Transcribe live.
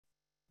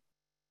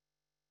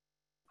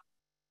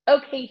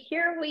Okay,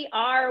 here we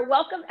are.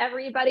 Welcome,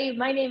 everybody.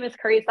 My name is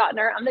Curry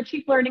Sotner. I'm the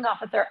Chief Learning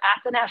Officer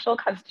at the National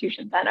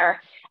Constitution Center.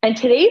 And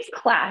today's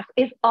class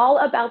is all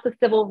about the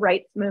civil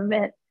rights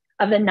movement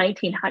of the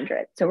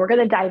 1900s. So we're going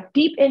to dive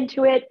deep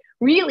into it,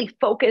 really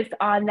focus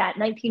on that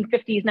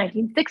 1950s,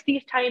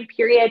 1960s time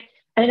period.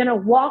 And I'm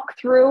going to walk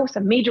through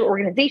some major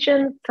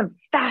organizations, some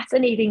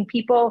fascinating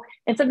people,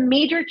 and some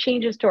major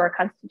changes to our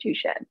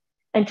Constitution.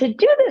 And to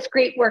do this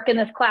great work in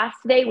this class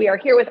today, we are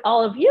here with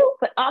all of you,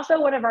 but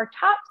also one of our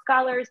top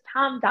scholars,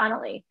 Tom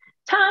Donnelly.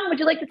 Tom, would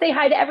you like to say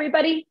hi to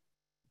everybody?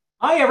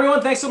 Hi,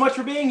 everyone. Thanks so much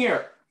for being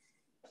here.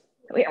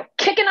 We are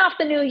kicking off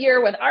the new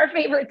year with our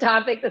favorite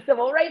topic, the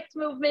civil rights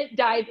movement.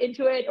 Dive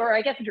into it, or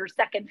I guess it's your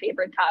second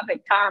favorite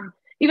topic, Tom.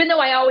 Even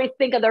though I always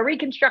think of the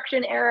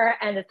Reconstruction era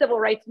and the civil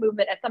rights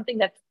movement as something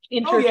that's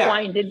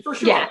intertwined. For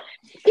sure. Yeah,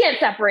 can't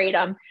separate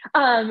them.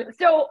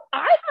 So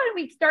I thought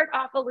we'd start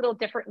off a little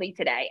differently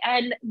today.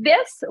 And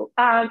this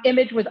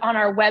image was on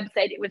our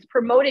website. It was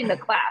promoting the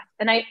class.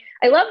 And I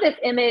love this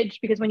image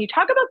because when you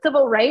talk about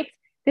civil rights,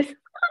 this is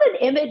not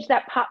an image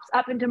that pops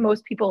up into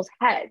most people's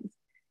heads.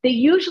 They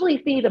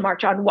usually see the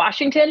March on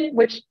Washington,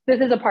 which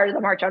this is a part of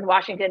the March on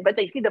Washington, but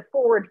they see the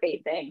forward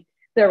facing,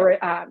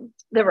 the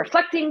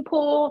reflecting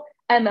pool,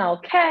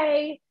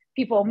 MLK,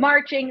 people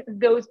marching,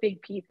 those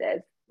big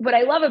pieces. What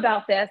I love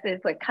about this is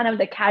like kind of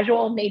the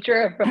casual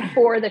nature of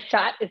before the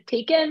shot is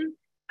taken,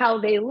 how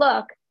they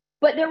look.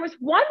 But there was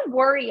one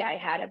worry I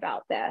had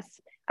about this.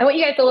 I want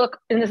you guys to look,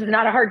 and this is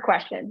not a hard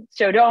question,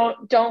 so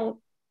don't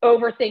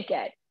overthink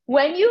it.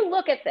 When you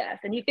look at this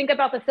and you think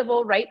about the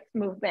civil rights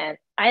movement,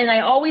 and I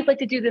always like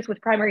to do this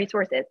with primary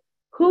sources,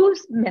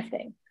 who's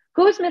missing?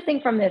 Who's missing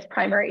from this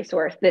primary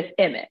source, this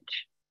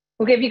image?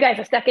 We'll give you guys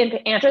a second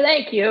to answer.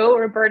 Thank you,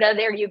 Roberta.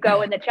 There you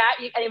go in the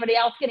chat. Anybody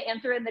else can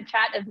answer in the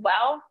chat as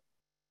well?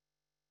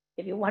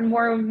 Give you one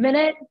more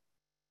minute.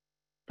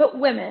 But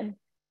women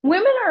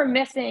are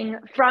missing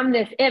from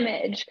this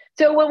image.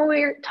 So when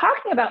we're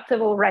talking about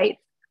civil rights,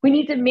 we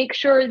need to make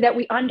sure that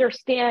we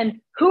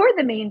understand who are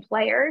the main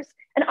players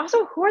and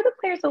also who are the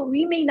players that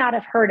we may not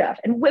have heard of.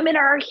 And women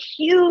are a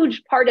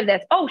huge part of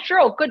this. Oh,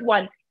 Cheryl, good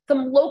one.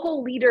 Some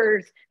local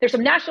leaders. There's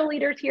some national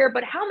leaders here,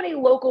 but how many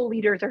local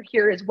leaders are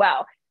here as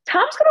well?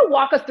 Tom's going to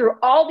walk us through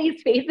all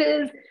these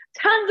faces,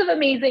 tons of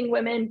amazing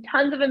women,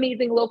 tons of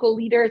amazing local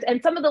leaders,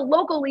 and some of the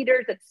local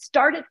leaders that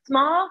started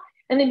small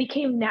and then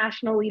became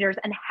national leaders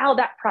and how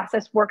that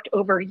process worked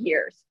over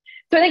years.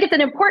 So I think it's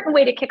an important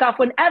way to kick off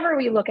whenever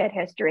we look at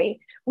history.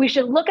 We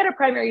should look at a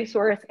primary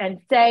source and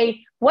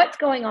say, what's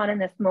going on in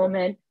this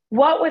moment?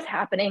 What was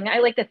happening? I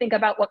like to think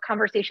about what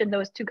conversation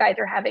those two guys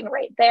are having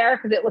right there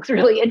because it looks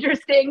really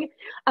interesting,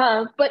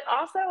 but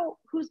also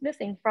who's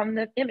missing from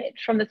the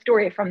image, from the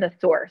story, from the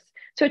source.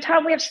 So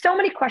Tom, we have so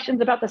many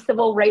questions about the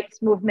civil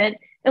rights movement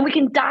and we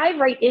can dive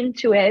right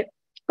into it,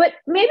 but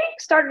maybe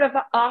start it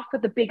off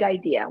with the big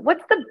idea.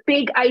 What's the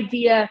big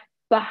idea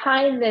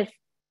behind this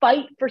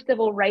fight for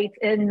civil rights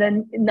in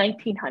the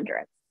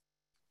 1900s?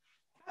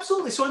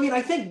 Absolutely. So,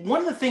 I think one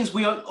of the things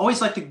we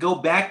always like to go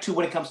back to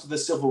when it comes to the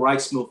civil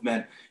rights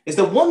movement is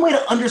that one way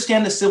to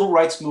understand the civil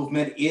rights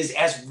movement is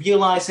as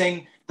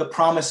realizing the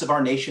promise of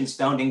our nation's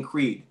founding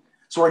creed.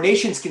 So our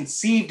nation's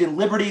conceived in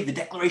liberty, the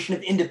Declaration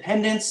of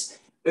Independence,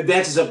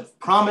 advances a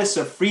promise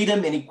of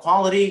freedom and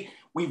equality.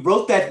 We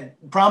wrote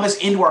that promise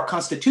into our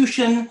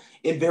Constitution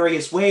in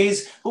various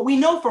ways, but we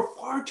know for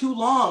far too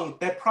long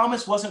that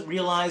promise wasn't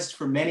realized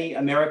for many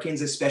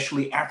Americans,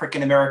 especially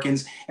African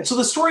Americans. And so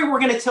the story we're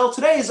going to tell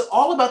today is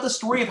all about the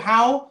story of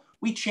how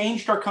we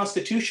changed our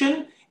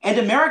Constitution and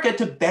America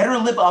to better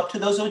live up to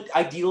those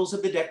ideals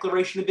of the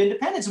Declaration of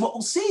Independence. And what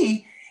we'll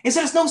see is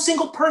that it's no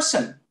single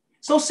person.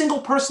 It's no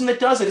single person that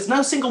does it. It's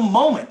no single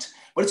moment,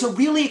 but it's a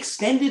really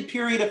extended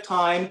period of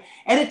time.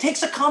 And it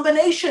takes a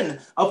combination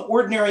of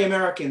ordinary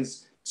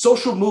Americans,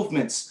 social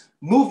movements,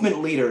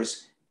 movement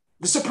leaders,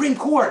 the Supreme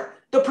Court,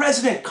 the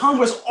president,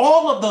 Congress,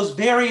 all of those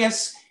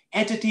various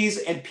entities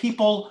and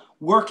people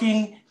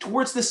working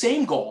towards the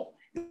same goal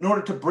in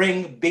order to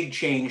bring big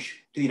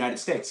change to the United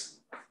States.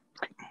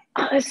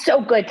 It's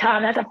so good,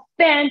 Tom. That's a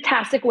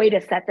fantastic way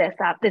to set this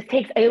up. This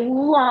takes a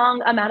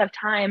long amount of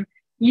time,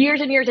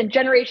 years and years and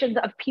generations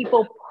of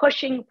people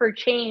pushing for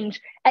change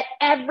at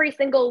every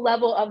single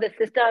level of the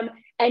system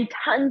and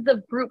tons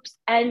of groups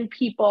and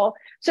people.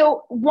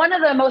 So one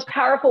of the most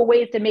powerful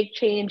ways to make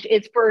change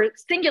is for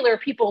singular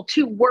people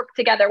to work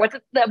together. What's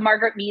the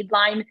Margaret Mead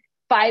line?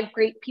 5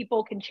 great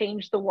people can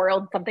change the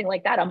world, something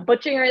like that. I'm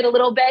butchering it a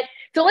little bit.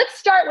 So let's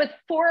start with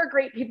 4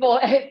 great people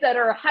that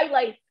are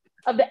highlights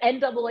of the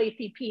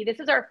NAACP.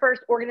 This is our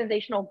first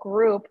organizational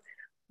group.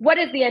 What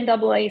is the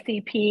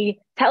NAACP?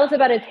 Tell us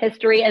about its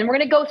history. And we're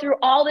going to go through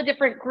all the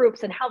different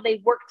groups and how they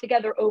work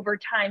together over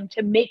time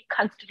to make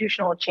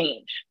constitutional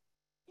change.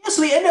 Yeah,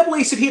 so the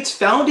NAACP, it's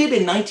founded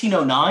in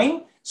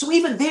 1909. So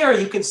even there,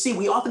 you can see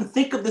we often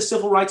think of the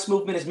civil rights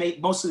movement as made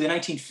mostly the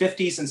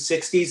 1950s and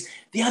 60s.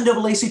 The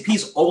NAACP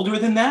is older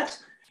than that.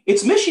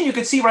 Its mission, you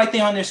can see right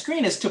there on their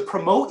screen, is to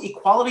promote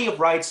equality of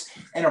rights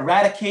and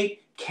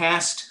eradicate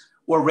caste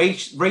or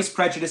race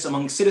prejudice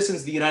among citizens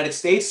of the United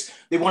States.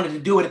 They wanted to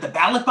do it at the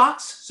ballot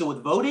box, so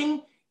with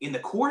voting, in the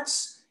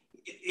courts,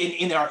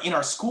 in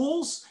our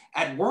schools,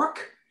 at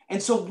work.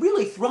 And so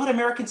really throughout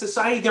American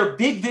society, their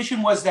big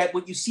vision was that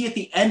what you see at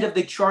the end of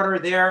the charter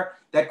there,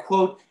 that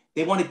quote,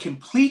 they wanted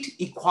complete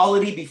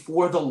equality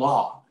before the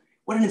law.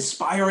 What an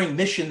inspiring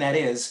mission that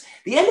is.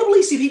 The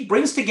NAACP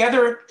brings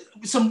together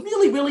some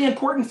really, really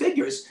important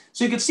figures.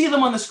 So you can see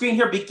them on the screen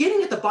here.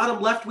 Beginning at the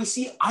bottom left, we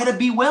see Ida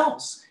B.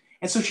 Wells.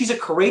 And so she's a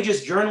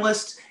courageous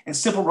journalist and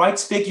civil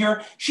rights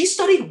figure. She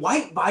studied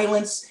white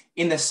violence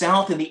in the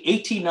South in the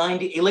late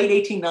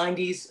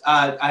 1890s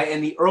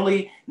and the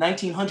early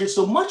 1900s.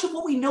 So much of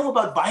what we know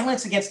about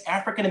violence against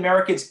African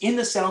Americans in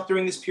the South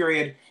during this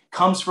period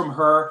comes from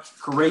her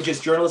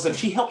courageous journalism.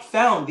 She helped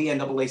found the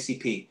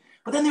NAACP.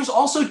 But then there's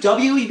also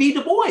W.E.B.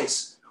 Du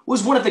Bois, who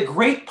was one of the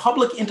great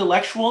public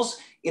intellectuals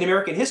in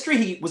American history.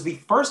 He was the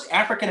first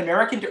African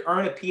American to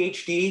earn a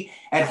PhD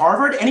at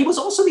Harvard. And he was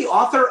also the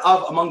author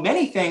of, among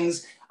many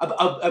things,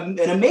 an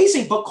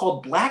amazing book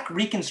called Black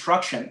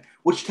Reconstruction,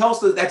 which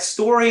tells that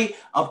story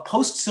of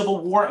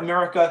post-Civil War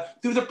America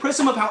through the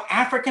prism of how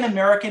African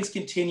Americans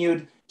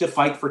continued to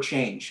fight for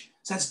change.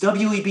 So that's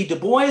W.E.B. Du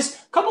Bois.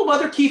 A couple of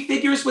other key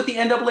figures with the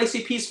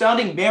NAACP's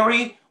founding: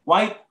 Mary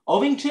White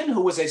Ovington,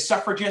 who was a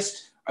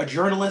suffragist, a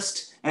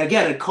journalist, and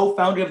again, a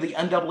co-founder of the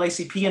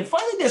NAACP. And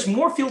finally, there's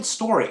Moorfield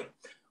Story,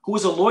 who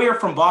was a lawyer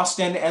from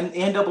Boston and the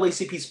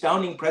NAACP's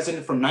founding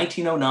president from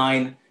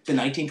 1909 to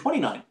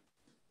 1929.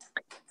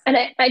 And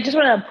I just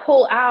want to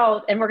pull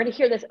out, and we're going to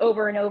hear this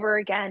over and over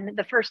again,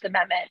 the First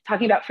Amendment,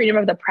 talking about freedom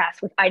of the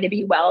press with Ida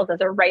B. Wells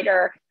as a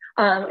writer,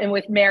 and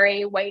with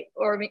Mary White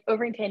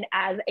Ovington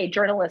as a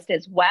journalist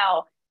as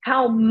well,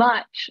 how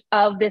much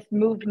of this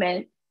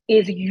movement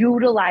is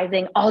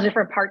utilizing all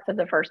different parts of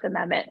the First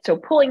Amendment. So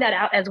pulling that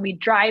out as we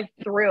drive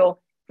through.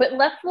 But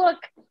let's look,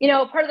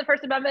 part of the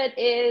First Amendment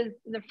is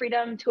the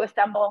freedom to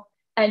assemble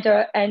and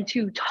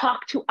to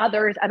talk to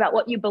others about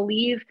what you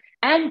believe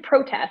and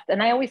protest.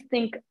 And I always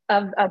think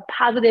of a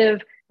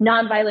positive,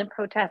 nonviolent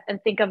protest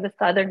and think of the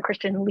Southern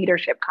Christian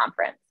Leadership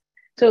Conference.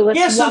 So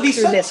let's walk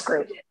through this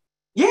group.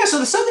 Yeah, so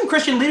the Southern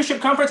Christian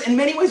Leadership Conference, in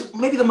many ways,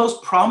 maybe the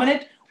most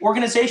prominent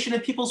organization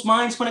in people's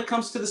minds when it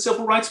comes to the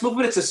civil rights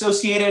movement. It's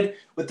associated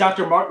with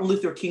Dr. Martin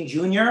Luther King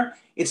Jr.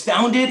 It's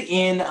founded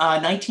in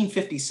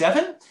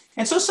 1957.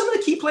 And so some of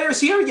the key players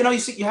here,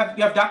 you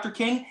have Dr.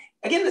 King.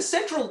 Again, the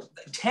central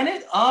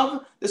tenet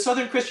of the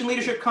Southern Christian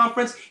Leadership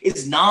Conference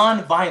is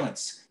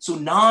nonviolence. So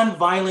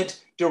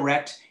nonviolent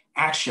direct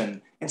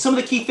action. And some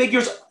of the key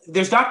figures,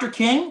 there's Dr.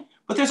 King,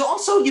 but there's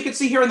also, you can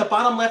see here in the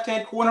bottom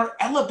left-hand corner,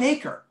 Ella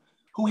Baker,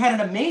 who had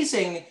an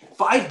amazing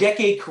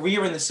 5-decade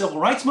career in the civil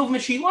rights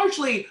movement. She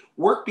largely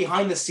worked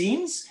behind the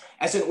scenes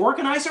as an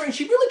organizer, and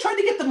she really tried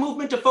to get the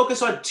movement to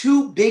focus on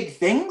two big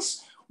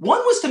things. One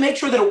was to make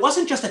sure that it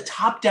wasn't just a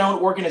top-down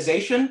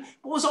organization,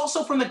 but was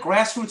also from the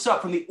grassroots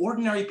up, from the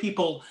ordinary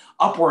people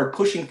upward,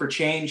 pushing for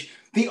change.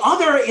 The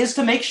other is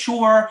to make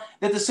sure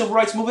that the civil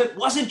rights movement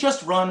wasn't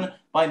just run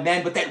by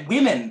men, but that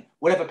women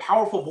would have a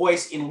powerful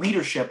voice in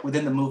leadership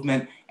within the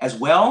movement as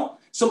well.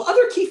 Some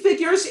other key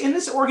figures in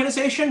this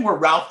organization were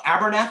Ralph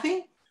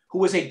Abernathy, who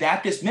was a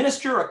Baptist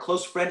minister, a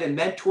close friend and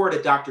mentor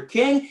to Dr.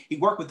 King. He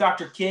worked with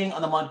Dr. King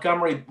on the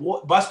Montgomery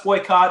bus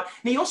boycott,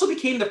 and he also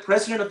became the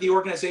president of the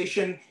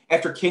organization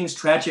after King's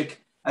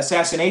tragic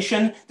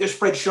assassination. There's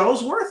Fred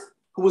Shuttlesworth,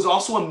 who was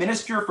also a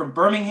minister from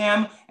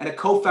Birmingham and a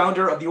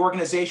co-founder of the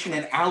organization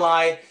and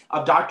ally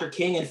of Dr.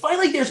 King. And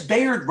finally, there's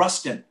Bayard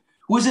Rustin,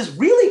 who is this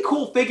really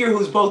cool figure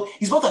who's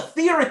he's both a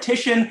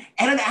theoretician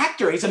and an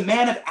actor. He's a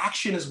man of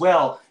action as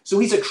well. So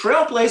he's a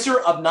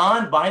trailblazer of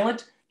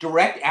nonviolent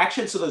direct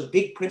action. So those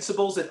big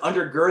principles that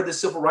undergird the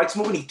civil rights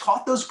movement, he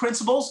taught those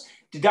principles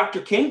to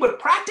Dr. King, but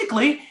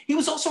practically, he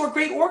was also a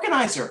great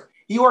organizer.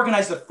 He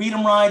organized the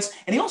Freedom Rides,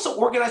 and he also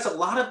organized a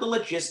lot of the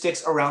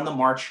logistics around the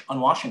March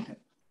on Washington.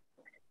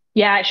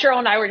 Yeah, Cheryl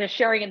and I were just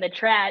sharing in the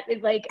chat.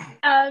 It's like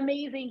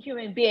amazing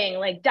human being,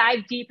 like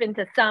dive deep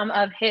into some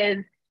of his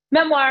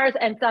memoirs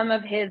and some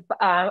of his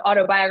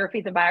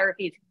autobiographies and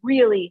biographies.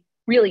 Really,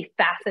 really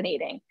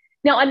fascinating.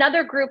 Now,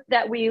 another group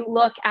that we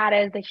look at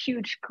as a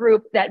huge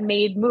group that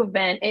made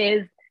movement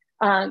is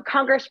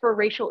Congress for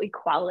Racial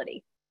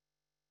Equality.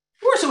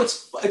 Sure, so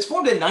it's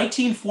formed in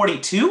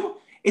 1942.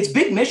 Its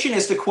big mission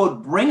is to,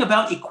 quote, bring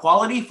about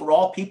equality for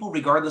all people,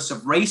 regardless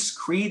of race,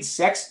 creed,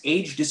 sex,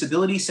 age,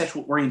 disability,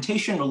 sexual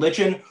orientation,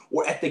 religion,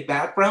 or ethnic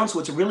background. So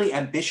it's a really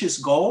ambitious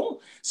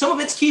goal. Some of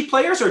its key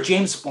players are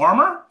James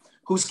Farmer,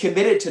 who's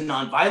committed to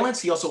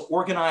nonviolence. He also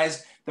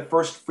organized the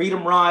first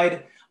Freedom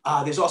Ride.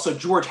 There's also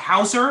George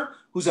Hauser,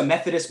 who's a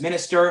Methodist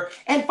minister.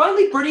 And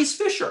finally, Bernice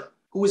Fisher,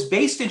 who was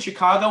based in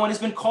Chicago and has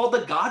been called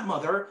the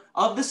godmother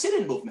of the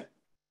sit-in movement.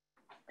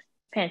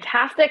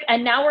 Fantastic.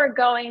 And now we're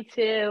going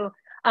to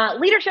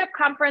Leadership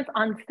Conference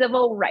on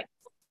Civil Rights.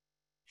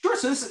 Sure.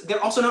 So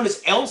they're also known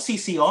as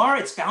LCCR.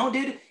 It's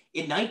founded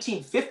in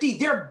 1950.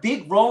 Their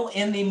big role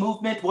in the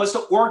movement was to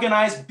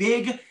organize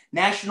big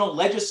national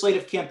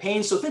legislative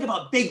campaigns. So think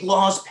about big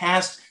laws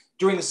passed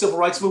during the Civil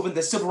Rights Movement,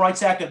 the Civil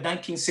Rights Act of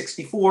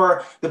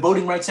 1964, the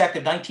Voting Rights Act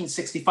of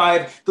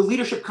 1965. The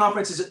Leadership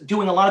Conference is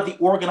doing a lot of the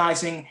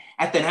organizing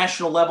at the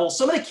national level.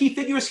 Some of the key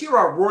figures here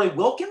are Roy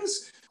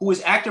Wilkins, who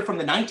was active from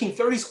the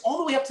 1930s all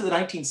the way up to the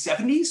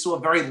 1970s, so a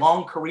very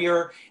long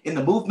career in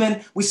the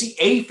movement. We see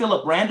A.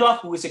 Philip Randolph,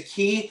 who was a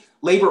key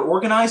labor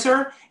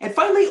organizer. And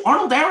finally,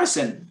 Arnold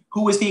Arison,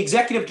 who was the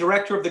executive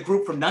director of the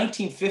group from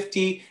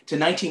 1950 to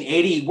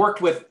 1980. He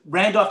worked with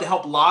Randolph to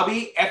help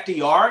lobby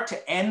FDR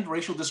to end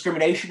racial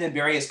discrimination in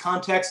various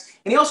contexts.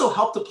 And he also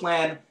helped to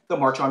plan the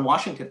March on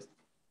Washington.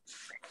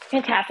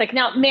 Fantastic.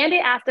 Now, Mandy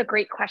asked a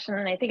great question,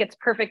 and I think it's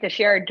perfect to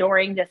share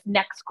during this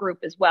next group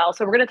as well.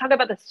 So we're going to talk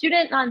about the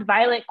Student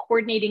Nonviolent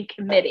Coordinating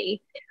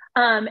Committee,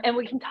 and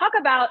we can talk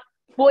about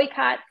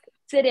boycotts,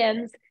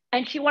 sit-ins,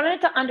 and she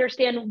wanted to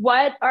understand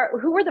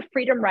who were the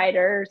Freedom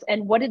Riders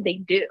and what did they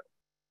do?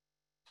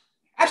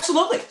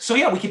 Absolutely. So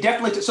yeah, we could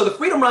definitely, so the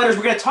Freedom Riders,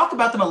 we're going to talk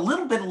about them a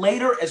little bit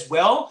later as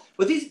well,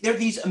 but they're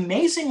these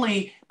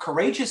amazingly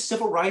courageous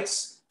civil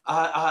rights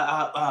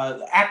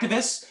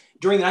activists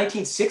during the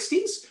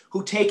 1960s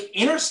who take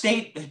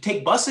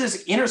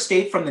buses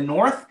interstate from the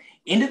north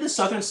into the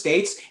southern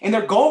states, and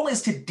their goal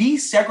is to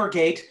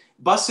desegregate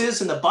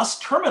buses and the bus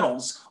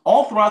terminals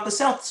all throughout the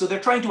South. So they're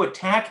trying to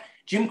attack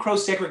Jim Crow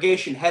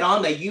segregation head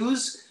on. They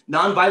use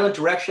nonviolent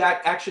direct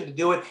action to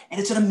do it, and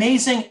it's an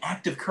amazing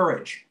act of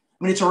courage.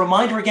 I mean, it's a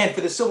reminder again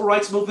for the civil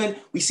rights movement.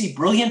 We see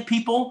brilliant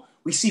people,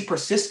 we see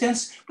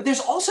persistence, but there's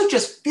also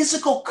just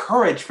physical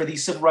courage for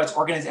these civil rights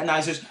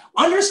organizers,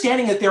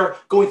 understanding that they're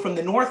going from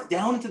the north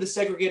down into the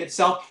segregated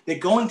South. They're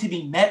going to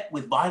be met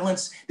with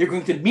violence. They're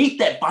going to meet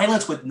that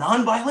violence with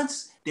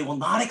nonviolence. They will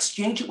not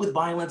exchange it with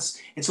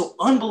violence. And so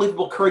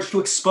unbelievable courage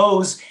to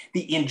expose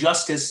the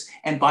injustice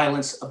and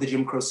violence of the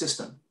Jim Crow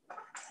system.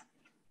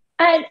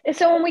 And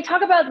so when we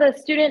talk about the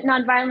Student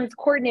Nonviolence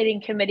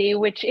Coordinating Committee,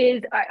 which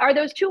is, are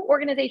those two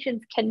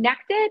organizations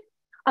connected?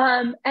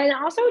 And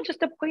also just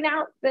to point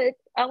out that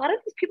a lot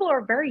of these people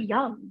are very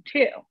young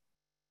too.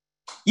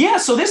 Yeah,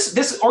 so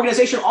this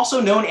organization,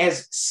 also known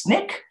as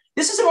SNCC,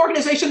 this is an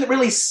organization that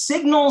really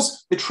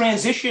signals the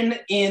transition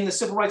in the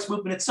civil rights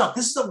movement itself.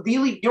 This is a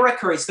really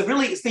direct it's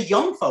the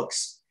young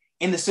folks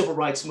in the civil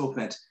rights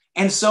movement.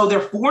 And so they're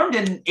formed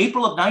in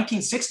April of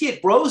 1960.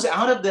 It grows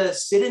out of the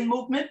sit-in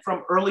movement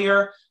from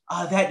earlier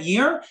that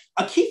year.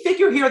 A key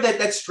figure here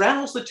that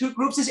straddles the two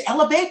groups is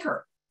Ella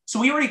Baker. So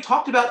we already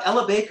talked about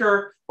Ella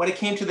Baker when it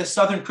came to the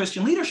Southern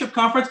Christian Leadership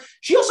Conference.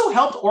 She also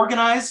helped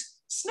organize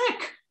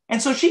SNCC. And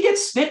so she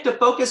gets SNCC to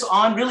focus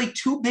on really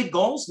two big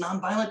goals,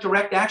 nonviolent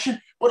direct action,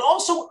 but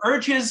also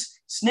urges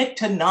SNCC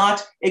to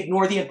not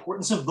ignore the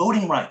importance of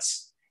voting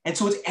rights. And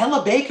so it's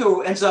Ella Baker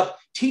who ends up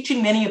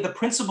teaching many of the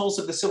principles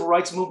of the civil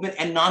rights movement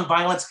and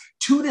nonviolence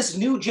to this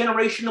new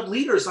generation of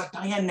leaders like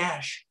Diane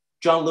Nash,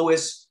 John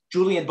Lewis,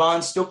 Julian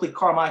Bond, Stokely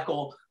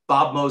Carmichael,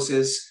 Bob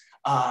Moses,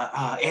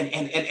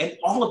 and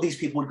all of these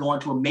people would go on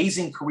to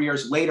amazing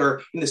careers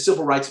later in the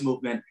civil rights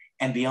movement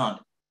and beyond.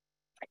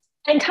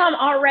 And Tom,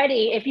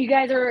 already, if you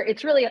guys are,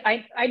 it's really,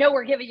 I know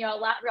we're giving you a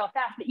lot real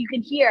fast, but you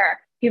can hear,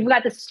 you've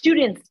got the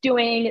students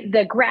doing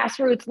the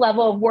grassroots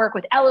level of work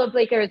with Ella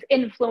Baker's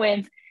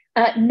influence,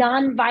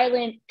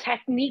 nonviolent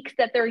techniques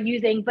that they're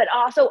using, but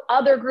also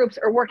other groups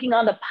are working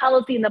on the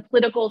policy and the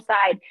political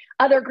side.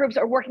 Other groups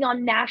are working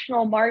on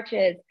national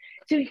marches.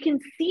 So you can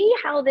see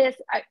how this,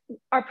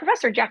 our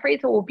professor Jeffries,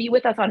 who will be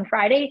with us on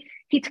Friday,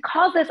 he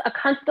calls this a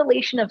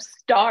constellation of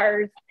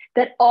stars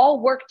that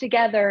all work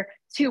together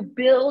to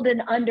build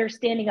an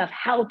understanding of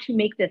how to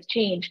make this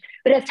change.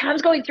 But as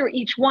Tom's going through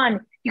each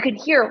one, you can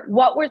hear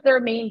what was their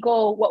main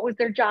goal, what was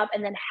their job,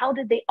 and then how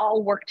did they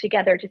all work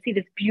together to see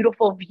this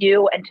beautiful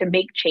view and to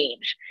make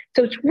change.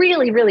 So it's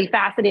really, really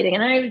fascinating.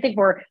 And I don't think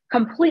we're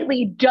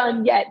completely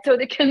done yet. So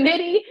the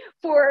Committee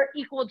for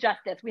Equal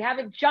Justice, we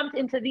haven't jumped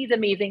into these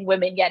amazing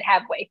women yet,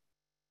 have we?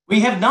 We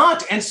have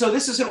not. And so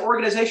this is an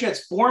organization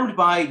that's formed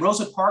by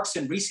Rosa Parks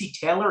and Recy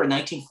Taylor in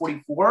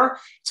 1944.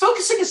 It's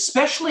focusing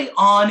especially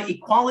on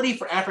equality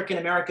for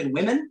African-American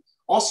women,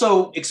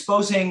 also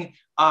exposing,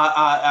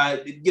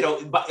 drawing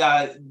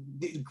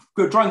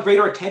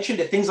greater attention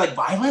to things like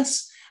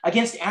violence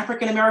against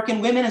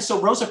African-American women. And so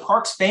Rosa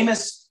Parks,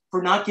 famous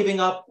for not giving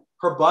up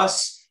her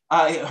bus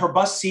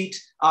seat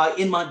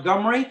in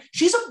Montgomery,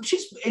 she's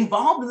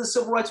involved in the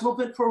civil rights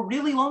movement for a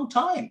really long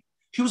time.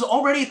 She was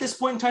already at this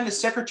point in time the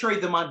secretary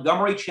of the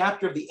Montgomery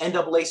chapter of the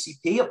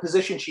NAACP, a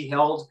position she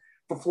held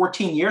for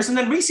 14 years. And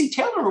then Recy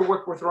Taylor, who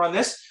worked with her on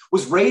this,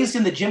 was raised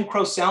in the Jim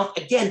Crow South.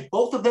 Again,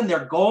 both of them,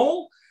 their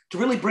goal to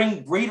really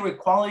bring greater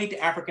equality to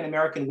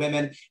African-American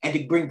women and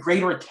to bring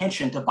greater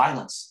attention to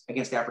violence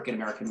against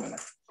African-American women.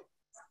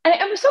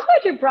 I'm so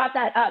glad you brought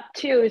that up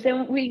too.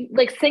 And we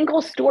like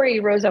single story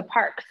Rosa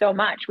Parks so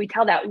much. We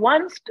tell that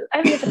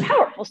it's a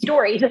powerful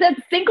story. That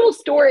single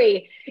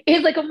story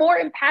is like a more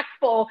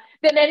impactful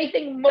than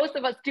anything most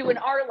of us do in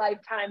our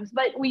lifetimes.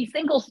 But we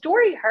single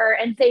story her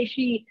and say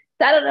she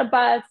sat on a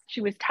bus,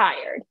 she was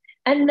tired.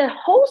 And the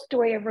whole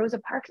story of Rosa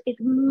Parks is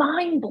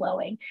mind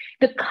blowing.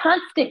 The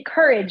constant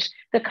courage,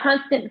 the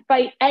constant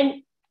fight.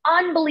 And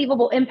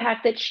unbelievable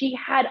impact that she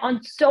had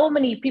on so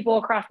many people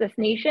across this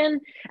nation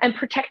and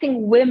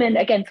protecting women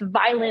against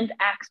violent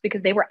acts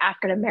because they were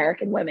African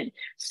American women.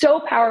 So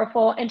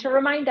powerful. And to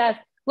remind us,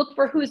 look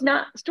for who's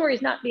not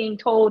stories not being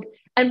told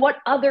and what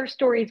other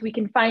stories we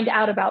can find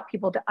out about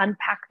people to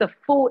unpack the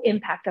full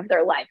impact of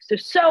their life.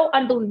 So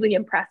unbelievably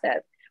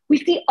impressive. We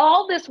see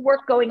all this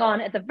work going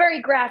on at the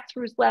very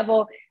grassroots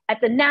level,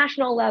 at the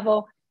national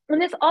level,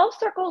 and this all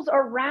circles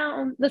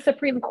around the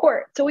Supreme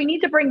Court. So we need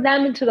to bring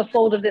them into the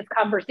fold of this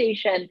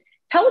conversation.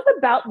 Tell us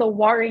about the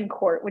Warren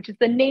Court, which is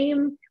the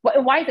name.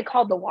 Why is it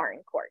called the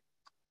Warren Court?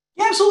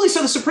 Yeah, absolutely.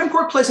 So the Supreme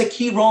Court plays a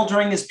key role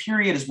during this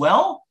period as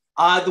well.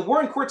 The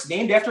Warren Court's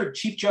named after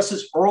Chief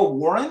Justice Earl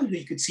Warren, who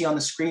you can see on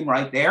the screen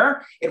right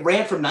there. It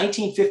ran from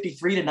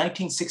 1953 to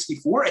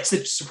 1964. It's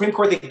the Supreme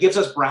Court that gives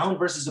us Brown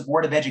versus the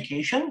Board of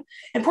Education.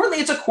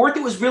 Importantly, it's a court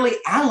that was really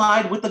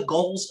allied with the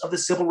goals of the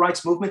civil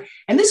rights movement.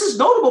 And this is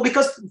notable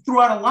because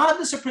throughout a lot of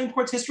the Supreme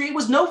Court's history, it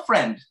was no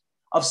friend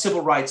of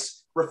civil rights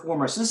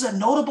reformers. So this is a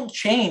notable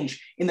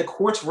change in the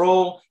court's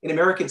role in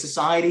American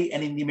society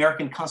and in the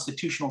American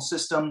constitutional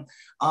system.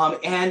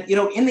 And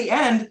in the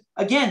end,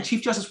 again,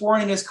 Chief Justice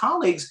Warren and his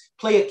colleagues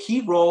play a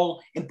key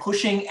role in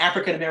pushing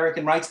African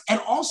American rights and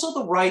also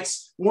the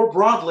rights more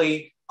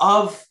broadly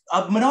of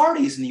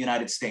minorities in the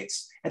United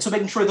States. And so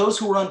making sure those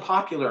who were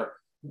unpopular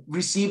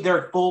receive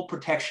their full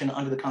protection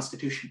under the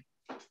Constitution.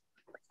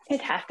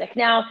 Fantastic.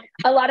 Now,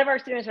 a lot of our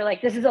students are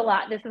like, this is a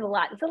lot. It's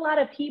a lot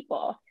of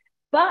people.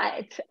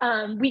 But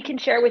we can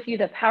share with you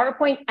the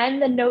PowerPoint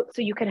and the notes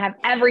so you can have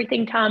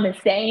everything Tom is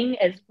saying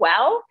as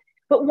well.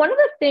 But one of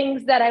the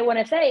things that I want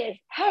to say is,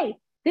 hey,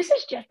 this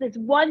is just this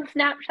one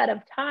snapshot of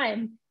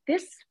time.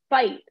 This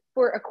fight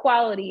for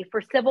equality,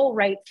 for civil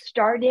rights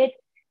started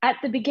at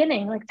the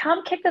beginning. Like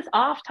Tom kicked us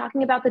off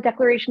talking about the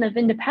Declaration of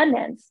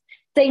Independence,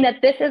 saying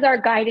that this is our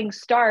guiding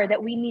star,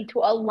 that we need to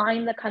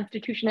align the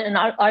Constitution and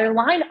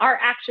align our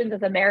actions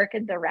as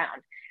Americans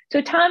around. So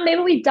Tom,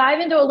 maybe we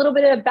dive into a little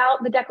bit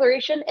about the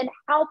Declaration and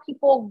how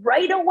people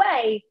right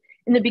away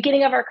in the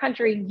beginning of our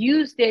country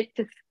used it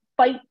to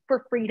fight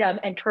for freedom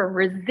and to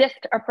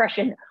resist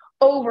oppression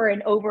over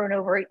and over and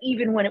over,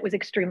 even when it was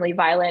extremely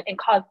violent and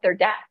caused their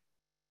death.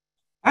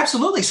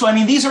 Absolutely. So,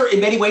 these are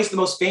in many ways the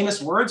most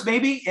famous words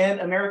maybe in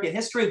American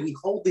history. We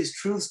hold these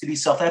truths to be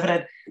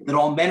self-evident, that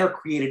all men are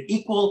created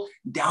equal,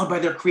 endowed by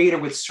their creator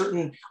with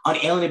certain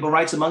unalienable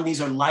rights. Among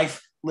these are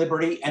life,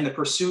 liberty, and the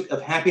pursuit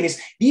of happiness.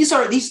 These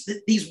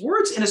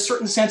words, in a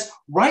certain sense,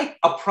 write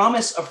a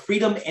promise of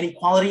freedom and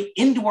equality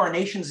into our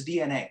nation's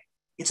DNA.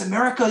 It's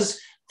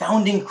America's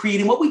founding creed.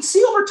 And what we'd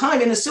see over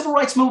time in the civil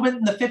rights movement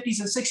in the 50s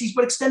and 60s,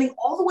 but extending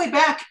all the way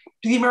back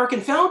to the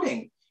American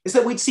founding, is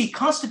that we'd see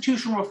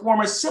constitutional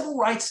reformers, civil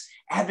rights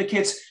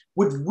advocates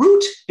would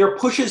root their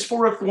pushes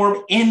for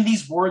reform in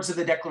these words of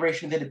the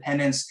Declaration of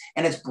Independence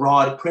and its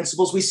broad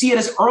principles. We see it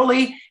as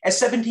early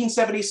as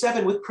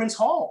 1777 with Prince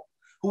Hall,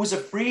 who was a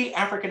free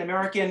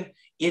African-American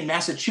in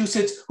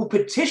Massachusetts, who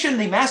petitioned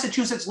the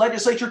Massachusetts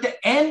legislature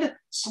to end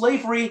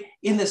slavery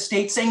in the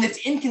state, saying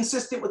that's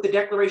inconsistent with the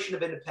Declaration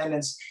of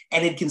Independence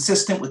and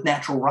inconsistent with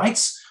natural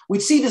rights.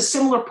 We'd see this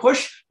similar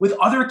push with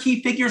other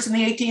key figures in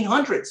the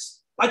 1800s,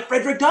 like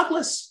Frederick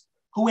Douglass,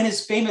 who in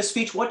his famous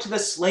speech, "What to the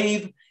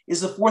Slave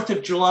is the 4th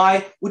of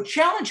July," would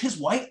challenge his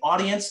white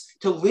audience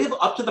to live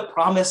up to the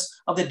promise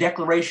of the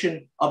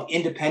Declaration of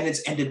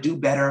Independence and to do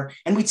better.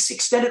 And we'd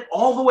extend it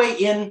all the way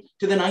in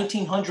to the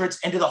 1900s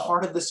and to the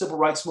heart of the civil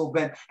rights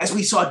movement, as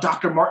we saw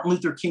Dr. Martin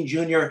Luther King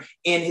Jr.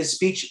 in his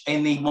speech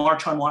in the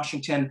March on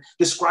Washington,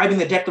 describing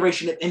the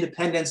Declaration of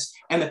Independence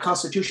and the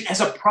Constitution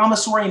as a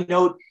promissory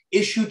note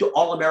issued to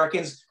all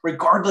Americans,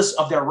 regardless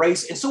of their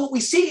race. And so what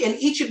we see in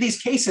each of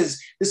these cases,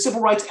 the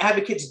civil rights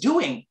advocates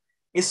doing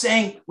is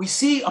saying, we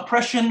see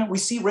oppression, we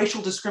see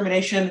racial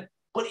discrimination,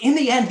 but in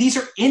the end, these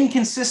are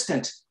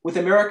inconsistent with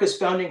America's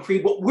founding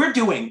creed. What we're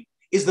doing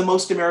is the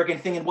most American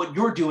thing, and what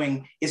you're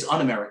doing is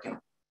un-American.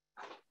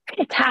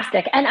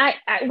 Fantastic. And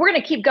we're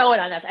going to keep going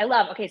on this. I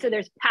love, okay, so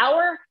there's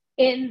power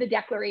in the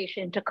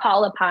Declaration to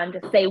call upon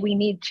to say we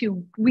need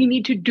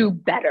to do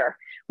better.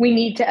 We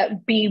need to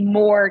be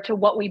more to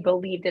what we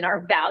believed in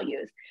our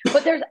values.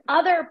 But there's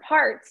other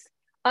parts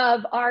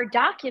of our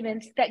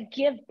documents that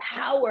give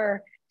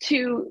power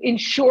to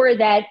ensure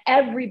that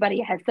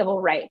everybody has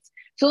civil rights.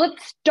 So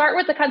let's start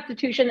with the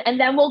Constitution, and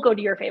then we'll go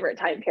to your favorite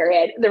time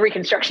period, the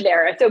Reconstruction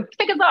era. So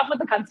kick us off with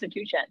the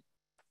Constitution.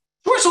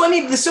 Sure. So,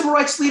 the civil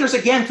rights leaders,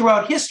 again,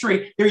 throughout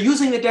history, they're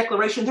using the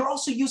Declaration. They're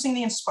also using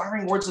the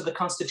inspiring words of the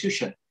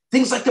Constitution.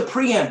 Things like the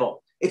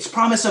preamble, its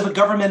promise of a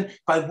government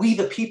by we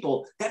the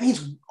people. That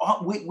means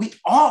we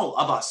all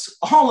of us,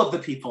 all of the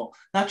people,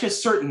 not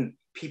just certain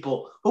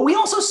people. But we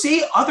also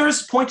see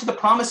others point to the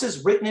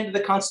promises written into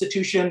the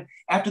Constitution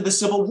after the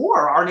Civil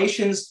War, our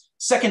nation's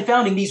second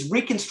founding, these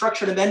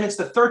Reconstruction amendments,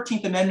 the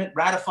 13th Amendment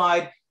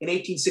ratified in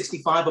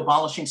 1865,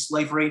 abolishing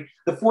slavery,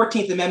 the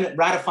 14th Amendment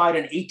ratified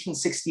in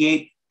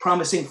 1868,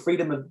 promising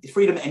freedom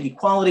and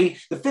equality,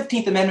 the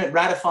 15th Amendment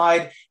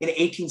ratified in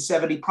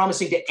 1870,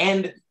 promising to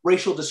end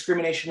racial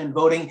discrimination in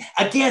voting.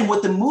 Again,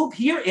 what the move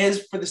here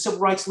is for the civil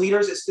rights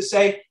leaders is to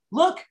say,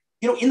 look,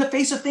 in the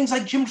face of things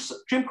like Jim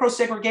Crow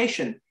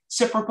segregation,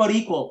 separate but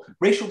equal,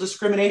 racial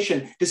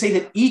discrimination, to say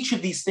that each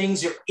of these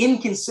things are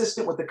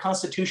inconsistent with the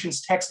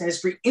Constitution's text and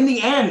history. In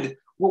the end,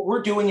 what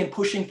we're doing and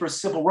pushing for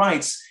civil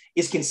rights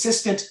is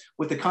consistent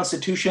with the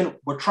Constitution.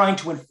 We're trying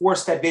to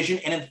enforce that vision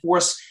and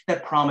enforce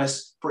that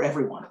promise for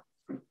everyone.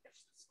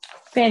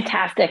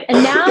 Fantastic.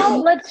 And now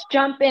let's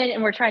jump in,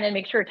 and we're trying to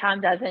make sure Tom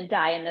doesn't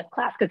die in this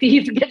class because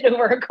he's getting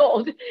over a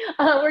cold.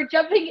 We're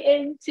jumping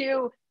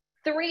into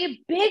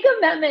 3 big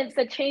amendments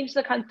that change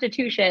the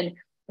Constitution.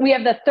 We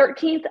have the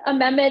 13th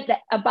Amendment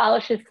that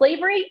abolishes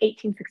slavery,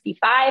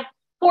 1865.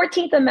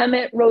 14th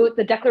Amendment wrote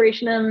the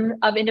Declaration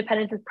of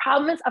Independence's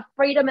promise of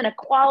freedom and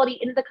equality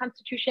into the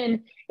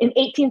Constitution in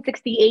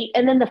 1868.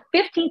 And then the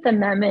 15th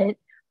Amendment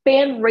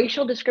banned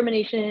racial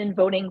discrimination in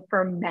voting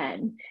for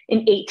men in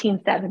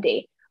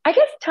 1870. I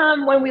guess,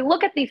 Tom, when we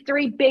look at these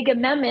 3 big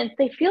amendments,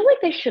 they feel like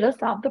they should have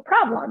solved the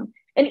problem.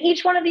 And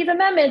each one of these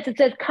amendments, it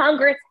says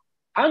Congress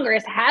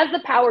has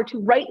the power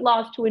to write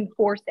laws to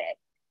enforce it.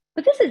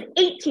 But this is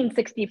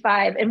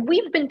 1865, and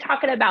we've been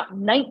talking about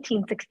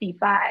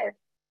 1965.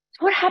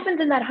 So what happens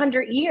in that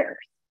 100 years?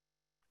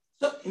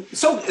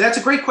 So that's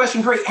a great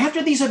question, Gray.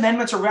 After these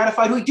amendments are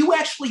ratified, we do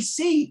actually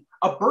see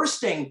a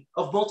bursting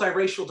of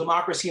multiracial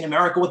democracy in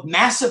America with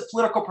massive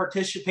political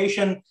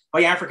participation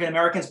by African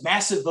Americans,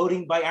 massive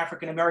voting by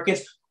African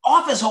Americans,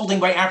 office holding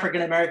by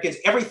African Americans,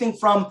 everything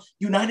from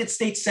United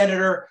States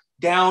Senator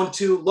down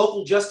to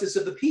local justice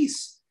of the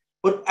peace.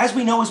 But as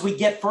we know, as we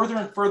get further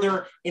and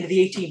further into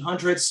the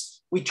 1800s,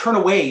 we turn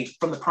away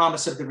from the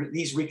promise of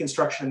these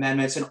Reconstruction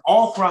amendments. And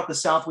all throughout the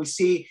South, we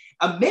see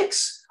a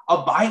mix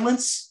of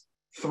violence,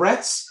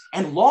 threats,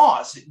 and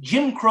laws,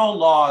 Jim Crow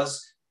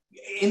laws,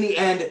 in the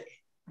end,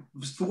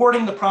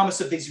 thwarting the promise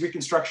of these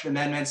Reconstruction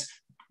amendments,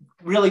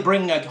 really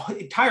bringing an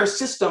entire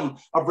system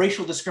of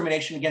racial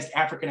discrimination against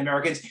African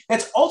Americans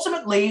that's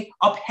ultimately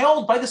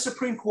upheld by the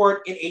Supreme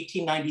Court in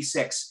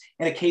 1896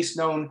 in a case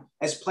known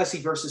as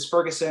Plessy versus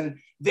Ferguson.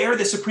 There,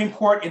 the Supreme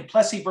Court in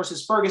Plessy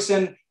versus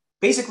Ferguson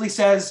basically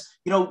says,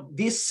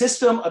 this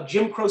system of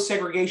Jim Crow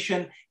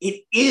segregation,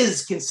 it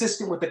is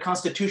consistent with the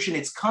Constitution.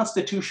 It's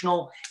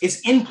constitutional.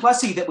 It's in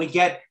Plessy that we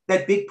get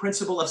that big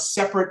principle of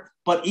separate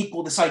but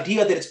equal, this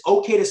idea that it's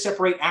okay to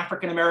separate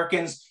African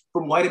Americans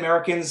from white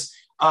Americans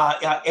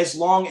as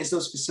long as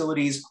those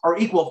facilities are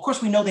equal. Of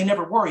course, we know they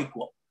never were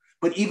equal.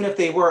 But even if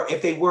they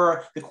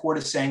were, the court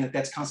is saying that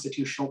that's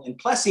constitutional in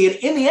Plessy. And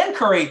in the end,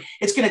 Curry,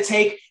 it's going to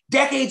take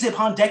decades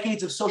upon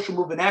decades of social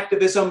movement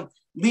activism,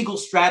 legal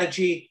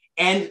strategy,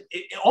 and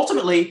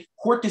ultimately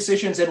court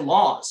decisions and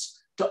laws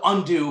to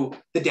undo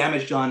the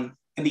damage done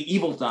and the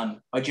evil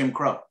done by Jim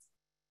Crow.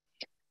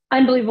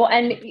 Unbelievable.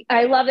 And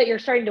I love that you're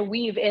starting to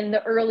weave in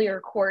the earlier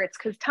courts,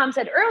 because Tom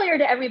said earlier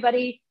to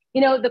everybody,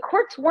 the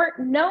courts weren't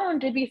known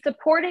to be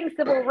supporting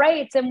civil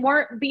rights and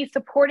weren't be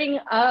supporting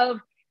of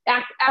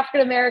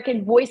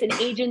African-American voice and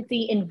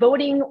agency in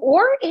voting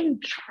or in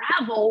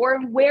travel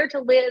or where to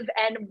live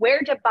and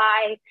where to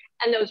buy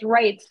and those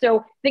rights. So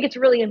I think it's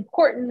really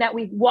important that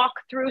we walk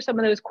through some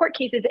of those court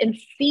cases and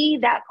see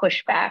that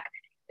pushback.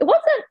 It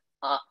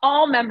wasn't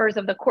all members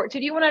of the court. So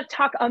do you want to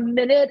talk a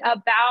minute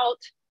about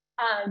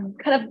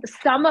kind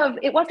of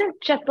it wasn't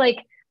just like,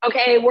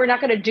 okay, we're not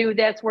going to do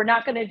this. We're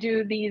not going to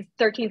do these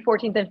 13th,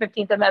 14th, and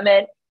 15th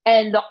Amendment.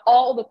 And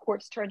all the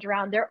courts turned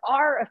around. There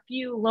are a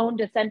few lone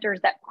dissenters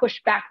that push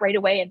back right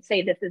away and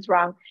say this is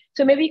wrong.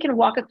 So maybe you can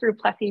walk us through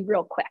Plessy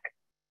real quick.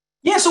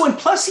 Yeah, so in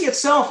Plessy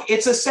itself,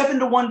 it's a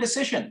 7-1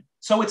 decision.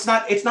 So it's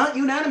not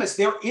unanimous.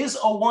 There is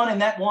a one,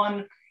 and that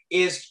one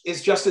is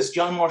Justice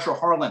John Marshall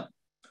Harlan,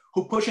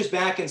 who pushes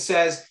back and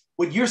says,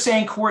 what you're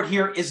saying, court,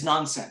 here is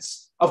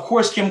nonsense. Of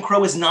course, Jim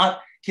Crow is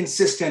not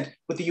consistent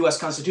with the US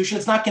Constitution.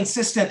 It's not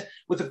consistent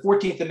with the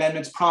 14th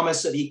Amendment's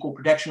promise of equal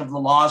protection of the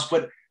laws.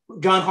 But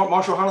John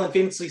Marshall Harlan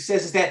famously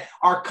says is that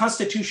our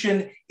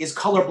Constitution is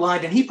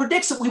colorblind. And he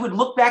predicts that we would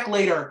look back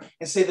later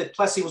and say that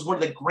Plessy was one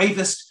of the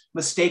gravest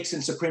mistakes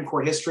in Supreme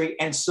Court history.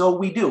 And so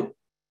we do.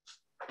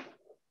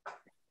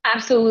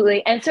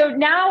 Absolutely. And so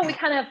now we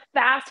kind of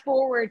fast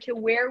forward to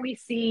where we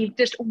see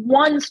just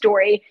one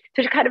story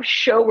to kind of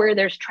show where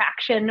there's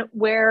traction,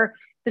 where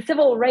the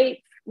civil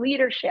rights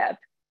leadership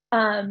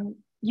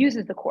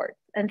uses the courts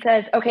and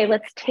says, okay,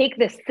 let's take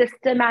this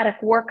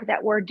systematic work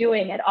that we're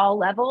doing at all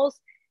levels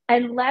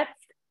and let's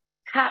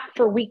tap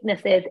for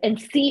weaknesses and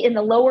see in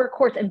the lower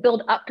courts and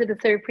build up to the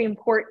Supreme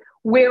Court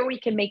where we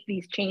can make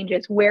these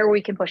changes, where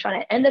we can push on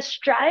it. And the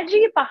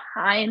strategy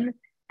behind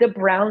the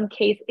Brown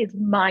case is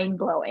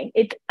mind-blowing.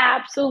 It's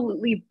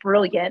absolutely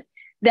brilliant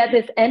that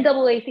this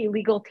NAACP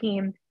legal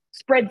team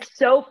spreads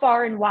so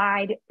far and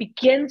wide,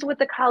 begins with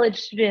the college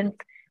students,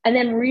 and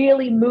then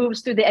really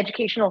moves through the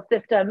educational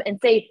system and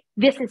say,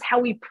 this is how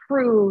we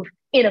prove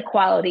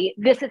inequality.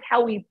 This is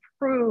how we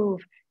prove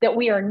that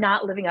we are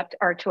not living up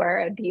to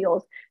our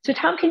ideals. So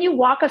Tom, can you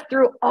walk us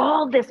through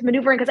all this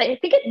maneuvering? Because I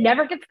think it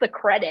never gets the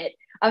credit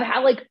of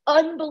how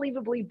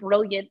unbelievably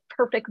brilliant,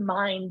 perfect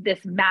mind this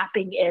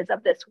mapping is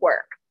of this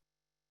work.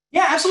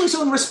 Yeah, absolutely.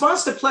 So in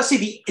response to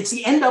Plessy, it's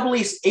the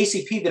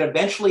NAACP that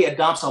eventually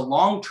adopts a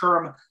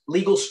long-term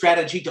legal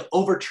strategy to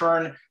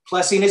overturn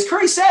Plessy. And as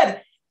Curry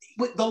said,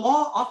 the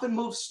law often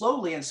moves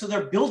slowly. And so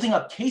they're building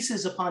up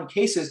cases upon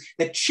cases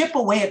that chip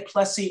away at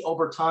Plessy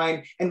over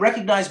time and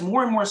recognize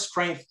more and more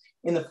strength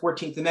in the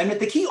 14th Amendment.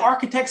 The key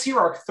architects here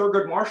are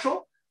Thurgood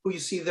Marshall, who you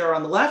see there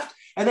on the left,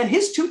 and then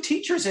his two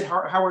teachers at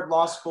Howard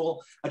Law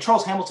School,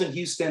 Charles Hamilton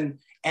Houston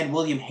and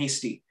William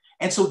Hastie.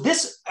 And so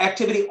this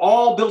activity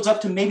all builds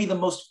up to maybe the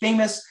most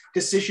famous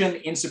decision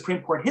in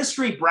Supreme Court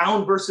history,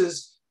 Brown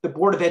versus the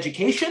Board of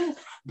Education.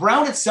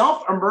 Brown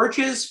itself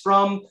emerges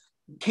from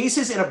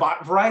cases in a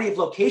variety of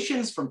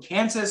locations, from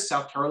Kansas,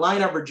 South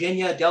Carolina,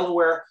 Virginia,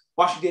 Delaware,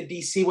 Washington,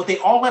 D.C. What they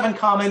all have in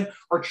common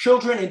are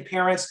children and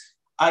parents,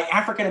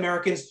 African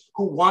Americans,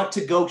 who want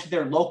to go to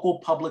their local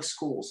public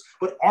schools,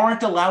 but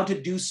aren't allowed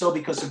to do so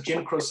because of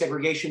Jim Crow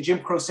segregation. Jim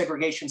Crow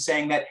segregation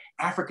saying that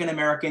African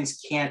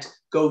Americans can't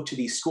go to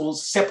these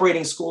schools,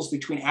 separating schools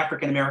between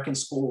African American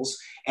schools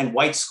and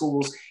white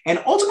schools.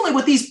 And ultimately,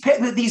 what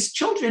these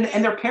children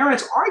and their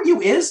parents argue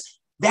is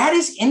that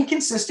is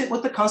inconsistent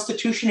with the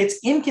Constitution. It's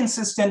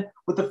inconsistent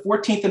with the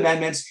 14th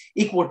Amendment's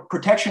Equal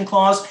Protection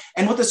Clause.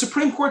 And what the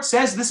Supreme Court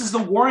says, this is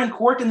the Warren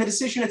Court, and the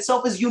decision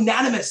itself is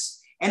unanimous.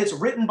 And it's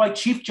written by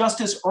Chief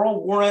Justice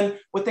Earl Warren.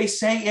 What they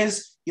say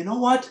is, you know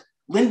what?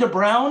 Linda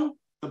Brown,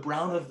 the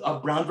Brown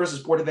of Brown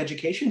versus Board of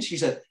Education,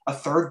 she's a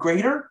third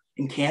grader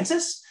in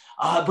Kansas.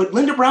 But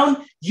Linda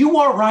Brown, you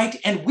are right.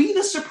 And we,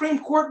 the Supreme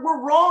Court,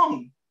 were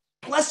wrong.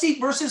 Plessy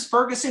versus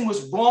Ferguson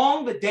was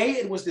wrong the day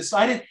it was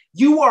decided.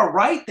 You are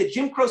right that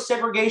Jim Crow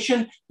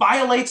segregation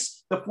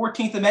violates the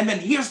 14th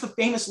Amendment. Here's the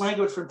famous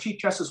language from Chief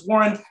Justice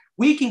Warren.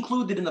 We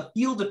conclude that in the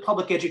field of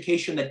public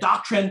education, the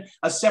doctrine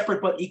of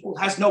separate but equal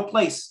has no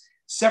place.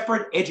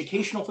 Separate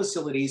educational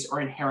facilities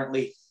are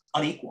inherently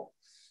unequal.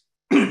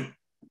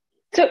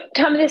 So,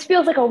 Tom, this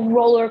feels like a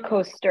roller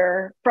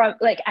coaster from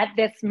at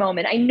this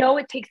moment. I know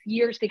it takes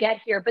years to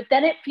get here, but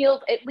then it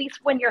feels, at least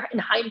when you're in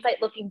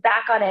hindsight looking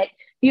back on it,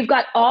 you've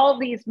got all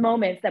these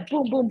moments that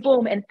boom, boom,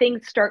 boom, and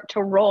things start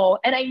to roll.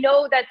 And I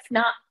know that's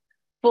not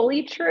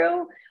fully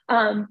true,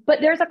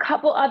 but there's a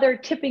couple other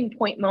tipping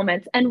point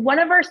moments. And one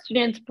of our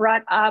students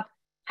brought up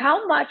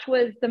how much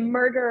was the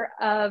murder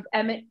of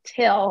Emmett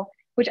Till,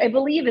 which I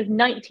believe is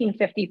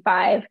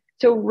 1955.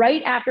 So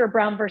right after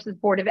Brown versus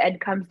Board of Ed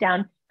comes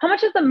down, how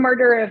much is the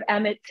murder of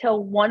Emmett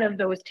Till one of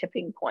those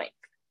tipping points?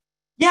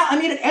 Yeah, I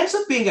mean, it ends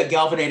up being a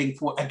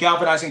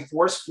galvanizing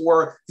force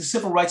for the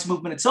civil rights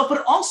movement itself,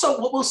 but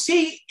also what we'll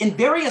see in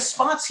various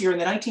spots here in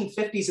the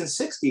 1950s and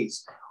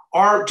 60s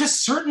are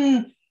just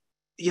certain,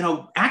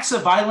 acts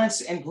of violence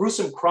and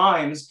gruesome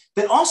crimes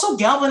that also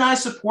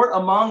galvanize support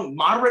among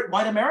moderate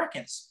white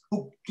Americans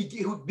who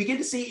begin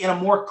to see in a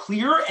more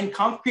clear and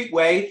concrete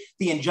way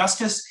the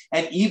injustice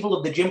and evil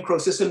of the Jim Crow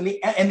system.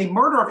 And the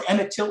murder of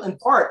Emmett Till, in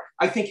part,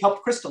 I think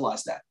helped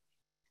crystallize that.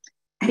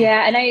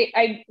 Yeah,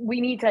 and we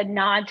need to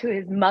nod to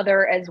his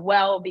mother as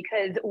well,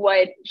 because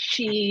what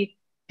she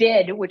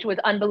did, which was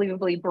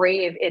unbelievably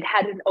brave, it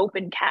had an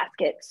open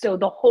casket so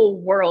the whole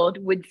world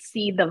would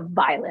see the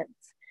violence.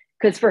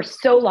 Because for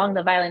so long,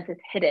 the violence is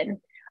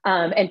hidden.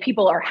 And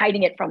people are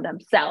hiding it from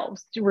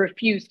themselves to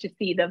refuse to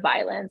see the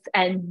violence.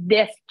 And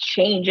this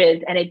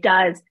changes, and it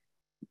does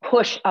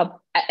push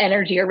up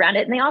energy around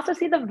it. And they also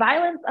see the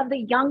violence of the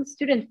young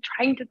students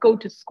trying to go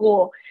to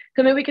school.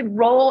 So maybe we could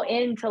roll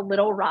into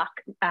Little Rock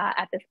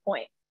at this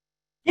point.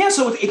 Yeah,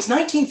 so it's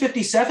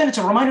 1957. It's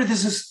a reminder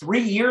this is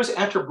 3 years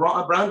after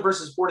Brown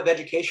versus Board of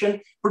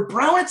Education. But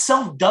Brown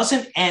itself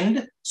doesn't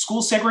end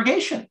school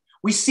segregation.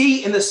 We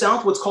see in the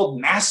South what's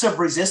called massive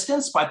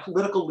resistance by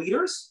political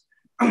leaders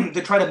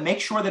to try to make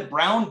sure that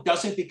Brown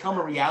doesn't become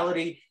a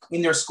reality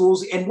in their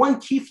schools. And one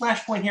key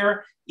flashpoint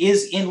here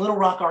is in Little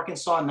Rock,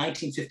 Arkansas in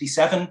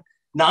 1957.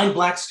 9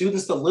 Black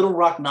students, the Little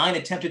Rock 9,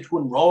 attempted to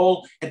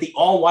enroll at the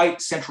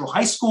all-white Central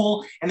High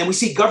School. And then we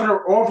see Governor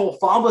Orville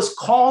Faubus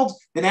called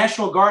the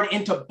National Guard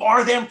in to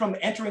bar them from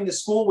entering the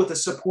school with the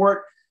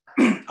support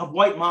of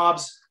white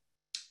mobs.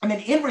 And then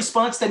in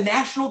response, the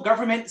national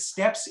government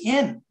steps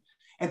in.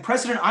 And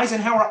President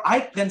Eisenhower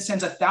then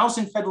sends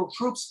 1,000 federal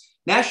troops,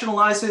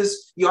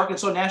 nationalizes the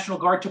Arkansas National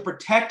Guard to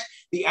protect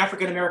the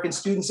African-American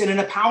students, and in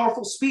a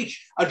powerful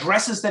speech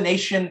addresses the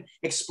nation,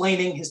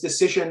 explaining his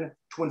decision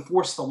to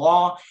enforce the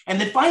law. And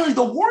then finally,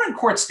 the Warren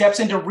Court steps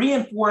in to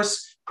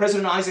reinforce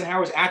President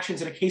Eisenhower's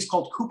actions in a case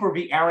called Cooper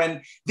v.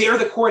 Aaron. There,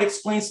 the court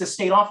explains to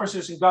state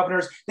officers and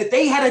governors that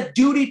they had a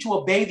duty to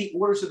obey the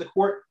orders of the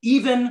court,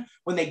 even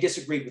when they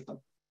disagreed with them.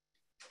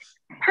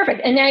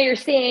 Perfect. And now you're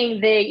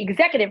seeing the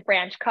executive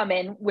branch come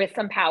in with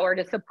some power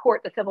to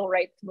support the civil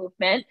rights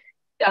movement.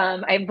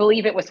 I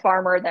believe it was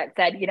Farmer that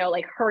said,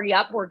 hurry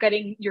up,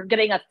 you're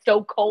getting us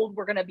so cold,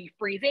 we're going to be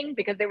freezing,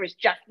 because there was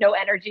just no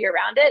energy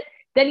around it.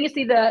 Then you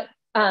see the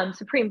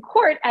Supreme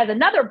Court as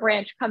another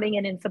branch coming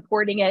in and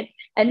supporting it.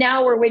 And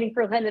now we're waiting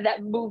for kind of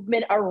that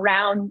movement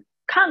around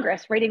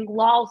Congress, writing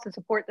laws to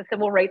support the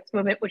civil rights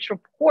movement, which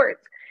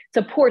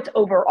supports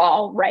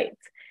overall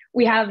rights.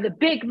 We have the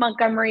big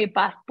Montgomery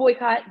bus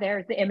boycott.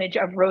 There's the image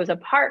of Rosa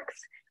Parks.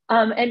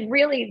 And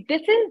really,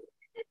 this is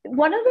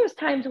one of those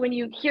times when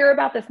you hear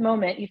about this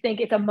moment, you think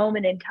it's a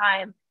moment in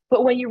time.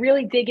 But when you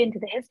really dig into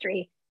the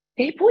history,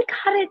 they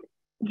boycotted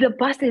the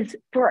buses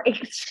for an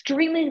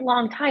extremely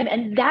long time.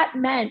 And that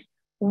meant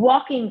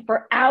walking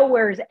for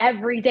hours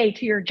every day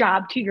to your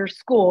job, to your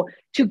school,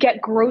 to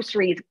get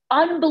groceries.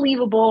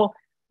 Unbelievable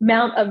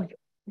amount of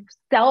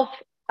self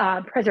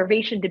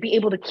preservation to be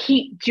able to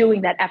keep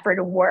doing that effort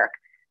of work.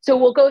 So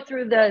we'll go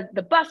through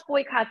the bus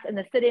boycotts and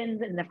the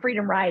sit-ins and the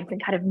freedom rides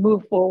and kind of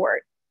move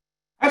forward.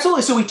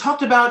 Absolutely. So we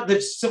talked about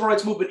the civil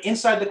rights movement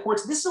inside the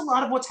courts. This is a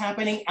lot of what's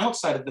happening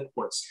outside of the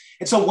courts.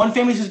 And so one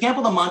famous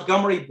example, the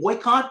Montgomery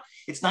boycott,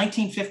 it's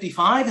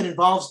 1955. It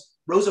involves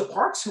Rosa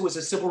Parks, who was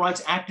a civil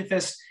rights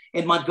activist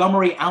in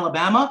Montgomery,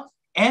 Alabama.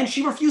 And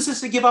she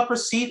refuses to give up her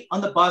seat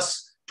on the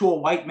bus to a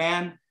white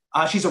man.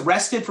 She's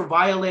arrested for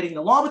violating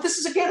the law. But this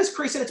is, again, as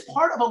Chris said, it's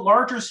part of a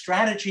larger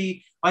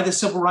strategy by the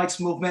civil rights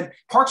movement.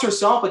 Parks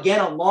herself,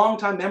 again, a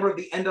longtime member of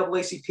the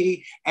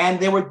NAACP, and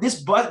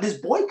this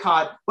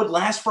boycott would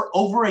last for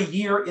over a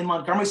year in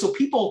Montgomery. So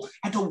people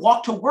had to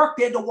walk to work,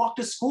 they had to walk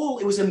to school.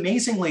 It was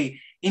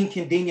amazingly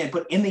inconvenient,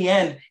 but in the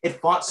end,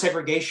 it fought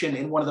segregation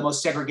in one of the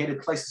most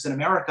segregated places in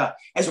America.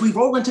 As we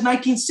roll into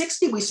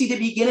 1960, we see the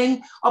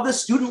beginning of the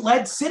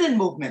student-led sit-in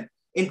movement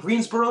in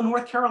Greensboro,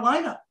 North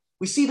Carolina.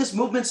 We see this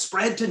movement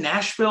spread to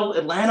Nashville,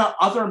 Atlanta,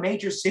 other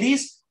major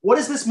cities. What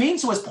does this mean?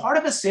 So as part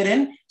of a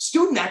sit-in,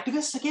 student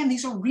activists, again,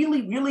 these are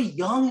really, really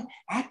young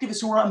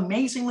activists who are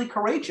amazingly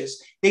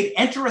courageous. They'd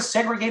enter a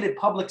segregated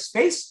public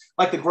space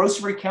like the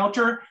grocery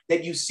counter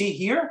that you see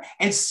here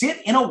and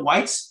sit in a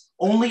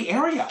whites-only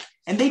area.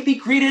 And they'd be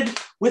greeted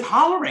with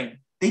hollering.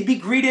 They'd be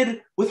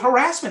greeted with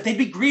harassment. They'd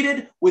be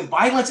greeted with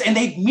violence, and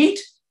they'd meet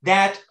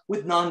that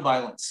with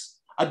nonviolence.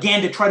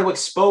 Again, to try to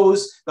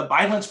expose the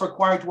violence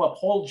required to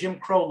uphold Jim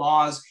Crow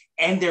laws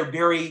and their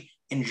very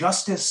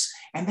injustice.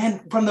 And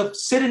then from the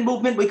sit-in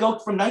movement, we go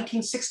from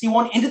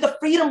 1961 into the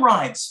freedom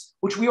rides,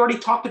 which we already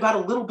talked about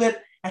a little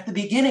bit at the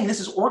beginning. This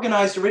is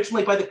organized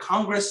originally by the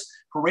Congress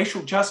for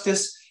Racial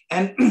Justice.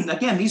 And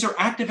again, these are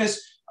activists,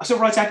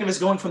 civil rights activists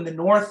going from the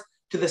North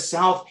to the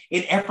South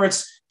in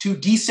efforts to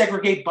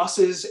desegregate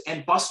buses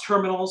and bus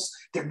terminals.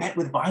 They're met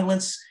with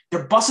violence.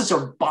 Their buses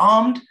are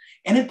bombed.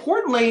 And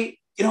importantly,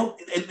 you know,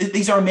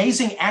 these are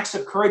amazing acts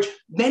of courage.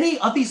 Many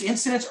of these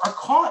incidents are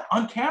caught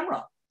on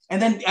camera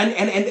and then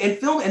and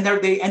film, and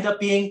they end up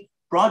being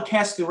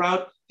broadcast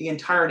throughout the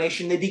entire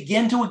nation. They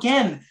begin to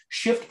again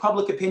shift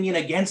public opinion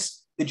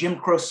against the Jim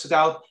Crow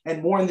South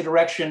and more in the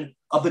direction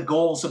of the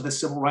goals of the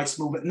civil rights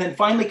movement. And then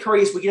finally,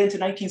 Curry, as we get into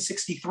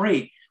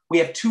 1963, we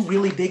have two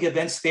really big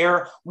events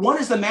there. One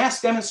is the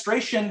mass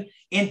demonstration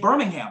in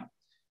Birmingham,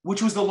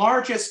 which was the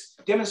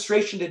largest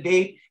demonstration to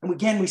date. And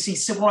again, we see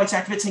civil rights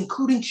activists,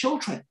 including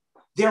children.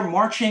 They're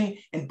marching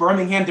in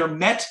Birmingham. They're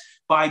met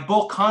by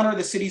Bull Connor,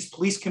 the city's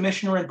police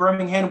commissioner in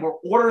Birmingham, who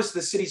orders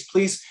the city's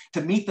police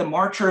to meet the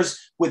marchers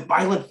with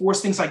violent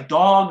force, things like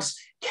dogs,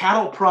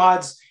 cattle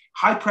prods,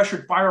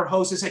 high-pressured fire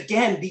hoses.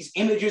 Again, these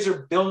images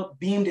are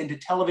beamed into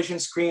television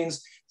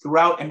screens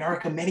throughout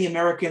America. Many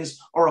Americans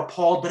are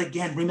appalled, but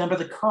again, remember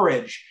the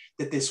courage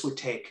that this would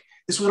take.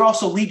 This would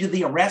also lead to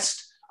the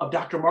arrest of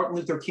Dr. Martin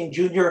Luther King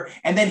Jr.,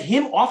 and then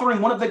him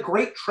authoring one of the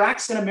great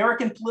tracts in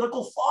American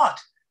political thought,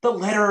 The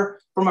Letter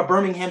from a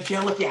Birmingham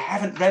Jail. If you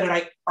haven't read it,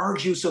 I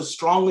urge you so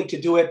strongly to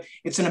do it.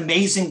 It's an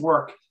amazing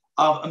work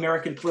of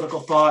American political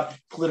thought,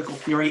 political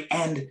theory,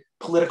 and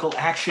political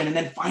action. And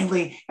then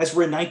finally, as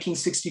we're in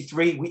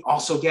 1963, we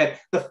also get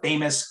the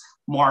famous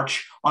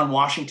March on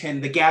Washington.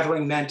 The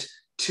gathering meant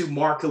to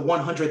mark the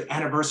 100th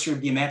anniversary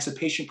of the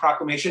Emancipation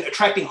Proclamation,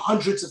 attracting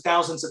hundreds of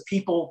thousands of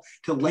people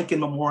to Lincoln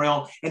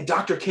Memorial. And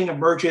Dr. King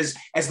emerges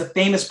as the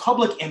famous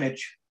public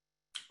image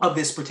of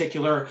this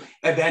particular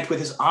event with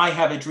his I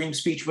Have a Dream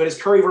speech. But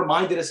as Curry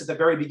reminded us at the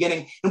very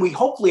beginning, and we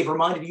hopefully have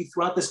reminded you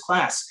throughout this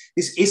class,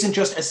 this isn't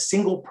just a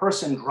single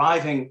person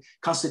driving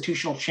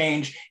constitutional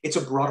change, it's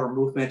a broader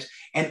movement.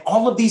 And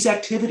all of these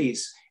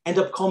activities end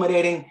up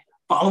culminating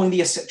following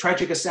the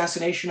tragic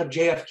assassination of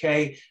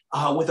JFK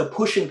with a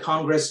push in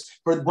Congress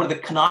for one of the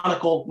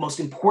canonical,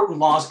 most important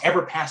laws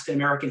ever passed in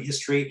American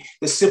history,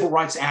 the Civil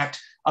Rights Act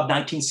of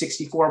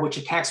 1964, which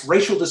attacks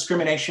racial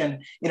discrimination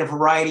in a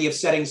variety of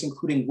settings,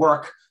 including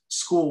work,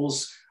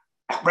 schools,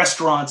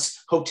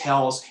 restaurants,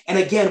 hotels. And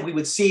again, we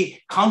would see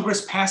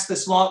Congress pass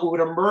this law. It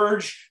would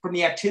emerge from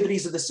the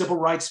activities of the civil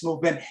rights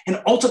movement. And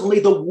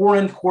ultimately, the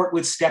Warren Court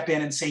would step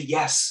in and say,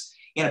 yes,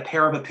 in a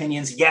pair of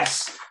opinions,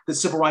 yes, the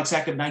Civil Rights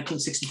Act of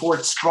 1964,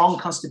 it's strong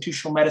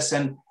constitutional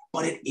medicine,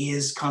 but it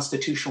is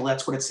constitutional.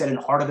 That's what it said in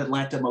Heart of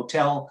Atlanta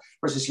Motel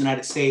versus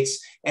United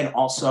States, and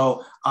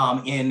also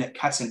in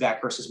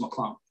Katzenbach versus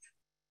McClung.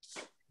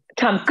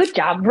 Tom, good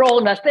job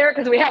rolling us there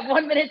because we have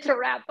 1 minute to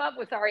wrap up.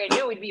 We're sorry, I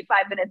knew we'd be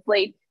 5 minutes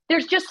late.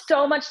 There's just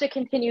so much to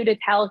continue to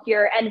tell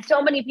here. And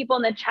so many people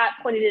in the chat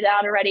pointed it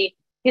out already.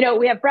 You know,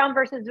 we have Brown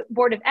versus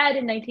Board of Ed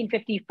in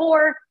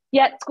 1954,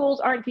 yet schools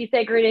aren't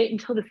desegregated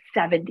until the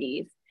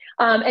 70s.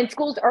 And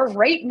schools are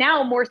right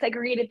now more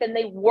segregated than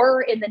they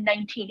were in the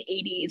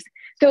 1980s.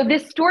 So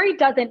this story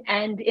doesn't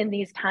end in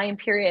these time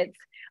periods.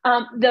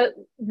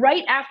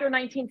 Right after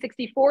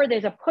 1964,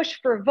 there's a push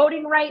for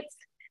voting rights.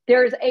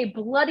 There's a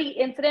bloody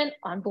incident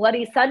on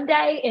Bloody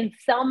Sunday in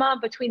Selma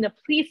between the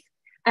police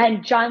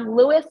and John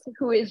Lewis,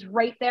 who is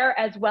right there,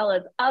 as well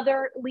as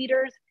other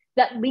leaders,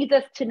 that leads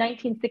us to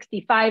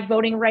 1965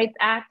 Voting Rights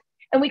Act.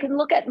 And we can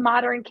look at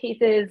modern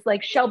cases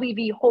like Shelby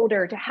v.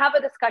 Holder to have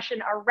a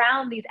discussion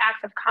around these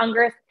acts of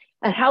Congress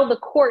and how the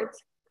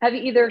courts have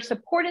either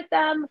supported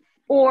them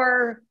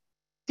or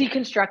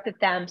deconstructed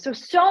them.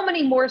 So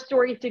many more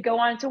stories to go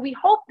on. So we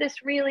hope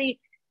this really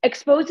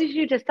exposes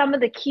you to some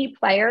of the key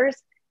players,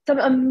 some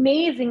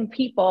amazing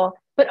people,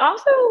 but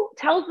also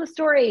tells the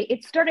story.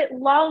 It started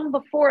long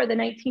before the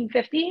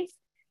 1950s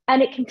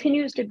and it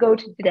continues to go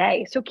to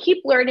today. So keep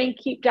learning,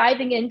 keep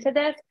diving into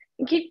this,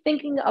 and keep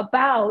thinking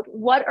about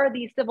what are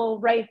these civil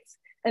rights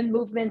and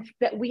movements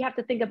that we have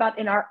to think about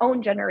in our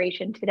own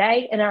generation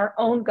today, in our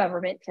own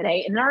government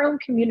today, in our own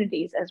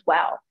communities as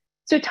well.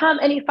 So Tom,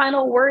 any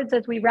final words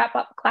as we wrap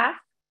up class?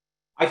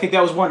 I think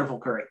that was wonderful,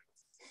 Curry.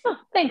 Oh,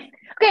 thanks.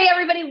 Okay,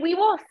 everybody, we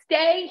will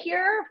stay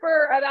here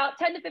for about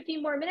 10 to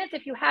 15 more minutes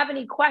if you have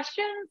any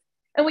questions.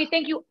 And we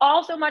thank you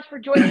all so much for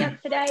joining us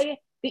today.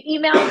 The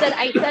email that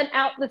I sent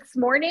out this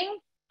morning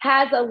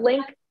has a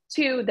link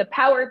to the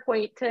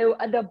PowerPoint, to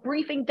the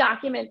briefing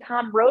document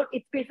Tom wrote.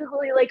 It's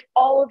basically like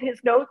all of his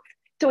notes.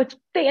 So it's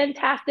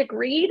fantastic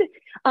read.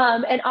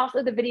 And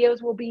also the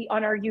videos will be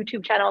on our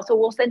YouTube channel. So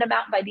we'll send them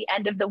out by the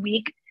end of the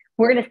week.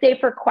 We're going to stay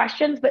for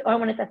questions, but I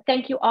wanted to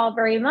thank you all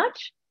very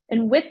much.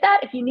 And with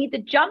that, if you need to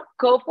jump,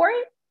 go for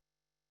it.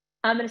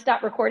 I'm going to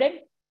stop recording.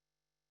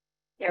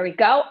 There we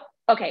go.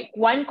 Okay,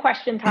 one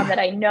question, Tom, that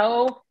I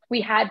know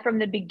we had from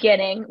the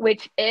beginning,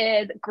 which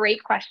is a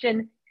great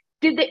question.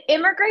 Did the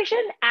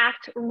Immigration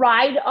Act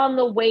ride on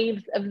the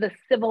waves of the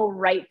Civil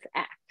Rights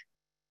Act?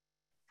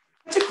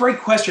 That's a great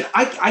question.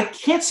 I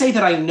can't say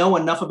that I know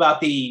enough about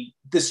the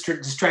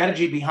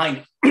strategy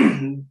behind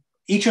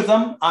each of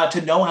them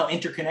to know how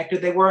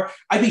interconnected they were.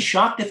 I'd be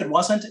shocked if it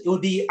wasn't. It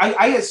would be,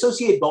 I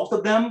associate both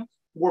of them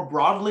more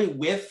broadly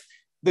with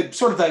the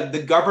sort of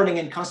the governing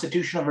and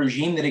constitutional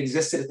regime that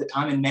existed at the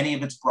time and many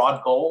of its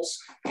broad goals.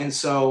 And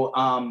so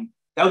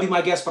that would be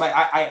my guess, but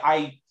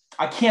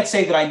I can't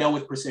say that I know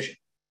with precision.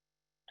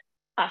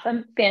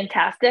 Awesome,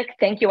 fantastic.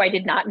 Thank you. I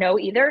did not know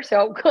either,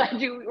 so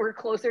glad you were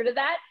closer to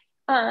that.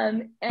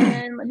 And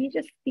let me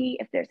just see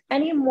if there's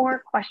any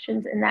more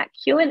questions in that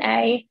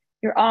Q&A.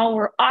 You all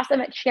were awesome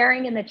at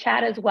sharing in the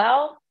chat as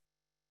well.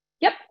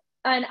 Yep,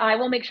 and I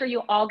will make sure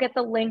you all get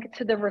the link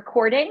to the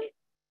recording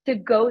to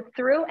go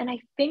through. And I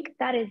think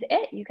that is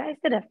it. You guys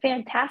did a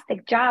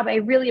fantastic job. I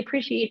really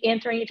appreciate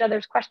answering each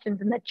other's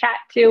questions in the chat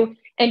too,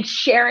 and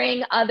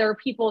sharing other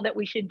people that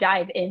we should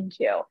dive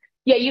into.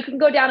 Yeah, you can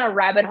go down a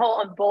rabbit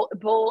hole on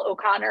Bull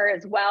O'Connor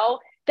as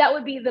well. That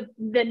would be the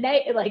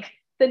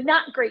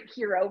not great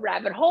hero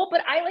rabbit hole,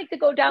 but I like to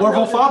go down.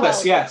 Orville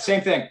Faubus, yeah,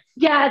 same thing.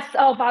 Yes,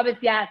 oh, Faubus,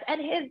 yes.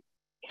 And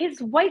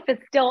his wife is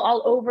still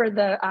all over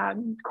the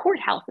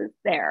courthouses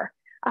there.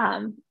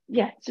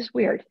 Yeah, it's just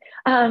weird.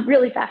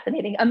 Really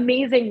fascinating.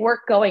 Amazing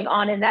work going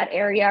on in that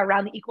area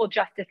around the Equal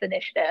Justice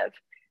Initiative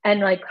and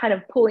like kind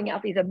of pulling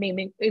out these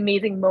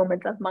amazing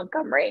moments of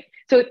Montgomery.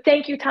 So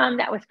thank you, Tom.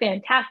 That was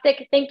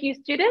fantastic. Thank you,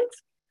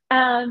 students.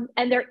 And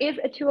there is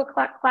a 2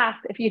 o'clock class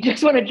if you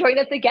just want to join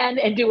us again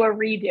and do a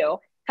redo.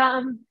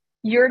 Tom,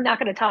 you're not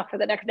going to talk for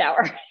the next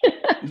hour.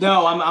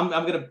 No, I'm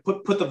going to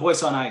put the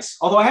voice on ice.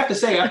 Although I have to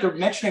say, after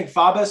mentioning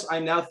Faubus,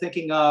 I'm now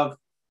thinking of,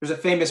 there's a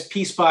famous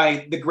piece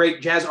by the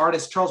great jazz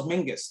artist Charles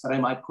Mingus that I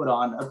might put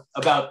on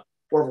about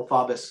Orville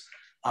Faubus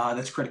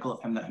that's critical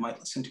of him that I might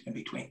listen to in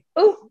between.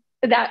 Oh,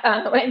 that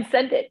and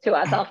send it to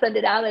us. I'll send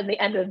it out at the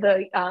end of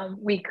the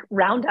week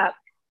roundup.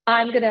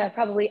 I'm going to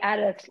probably add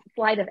a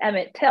slide of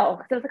Emmett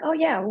Till. So I was like, oh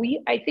yeah,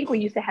 I think we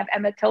used to have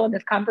Emmett Till in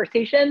this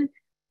conversation.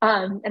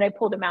 And I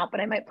pulled him out, but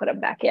I might put him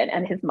back in,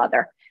 and his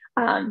mother.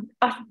 Awesome.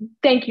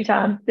 Thank you,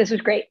 Tom. This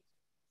was great.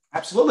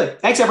 Absolutely.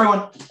 Thanks,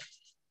 everyone.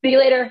 See you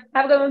later.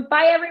 Have a good one.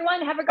 Bye,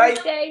 everyone. Have a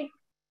great day.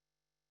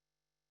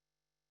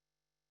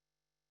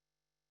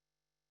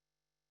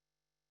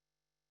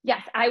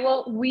 Yes, I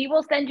will. We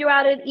will send you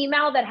out an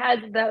email that has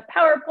the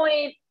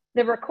PowerPoint,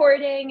 the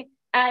recording,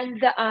 and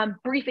the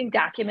briefing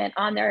document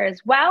on there as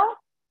well.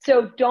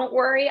 So don't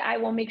worry. I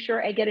will make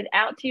sure I get it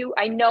out to you.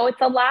 I know it's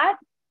a lot.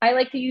 I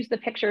like to use the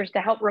pictures to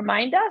help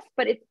remind us,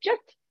 but it's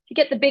just to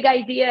get the big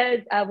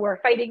ideas of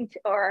we're fighting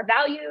for our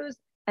values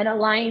and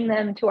align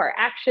them to our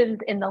actions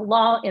in the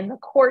law, in the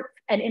courts,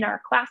 and in our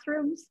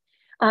classrooms,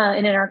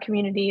 and in our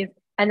communities.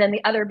 And then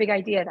the other big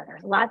idea that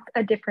there's lots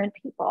of different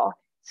people.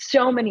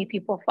 So many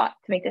people fought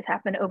to make this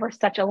happen over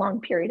such a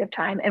long period of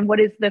time. And what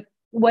is the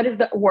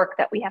work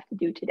that we have to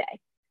do today?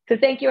 So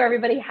thank you,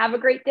 everybody. Have a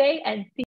great day and see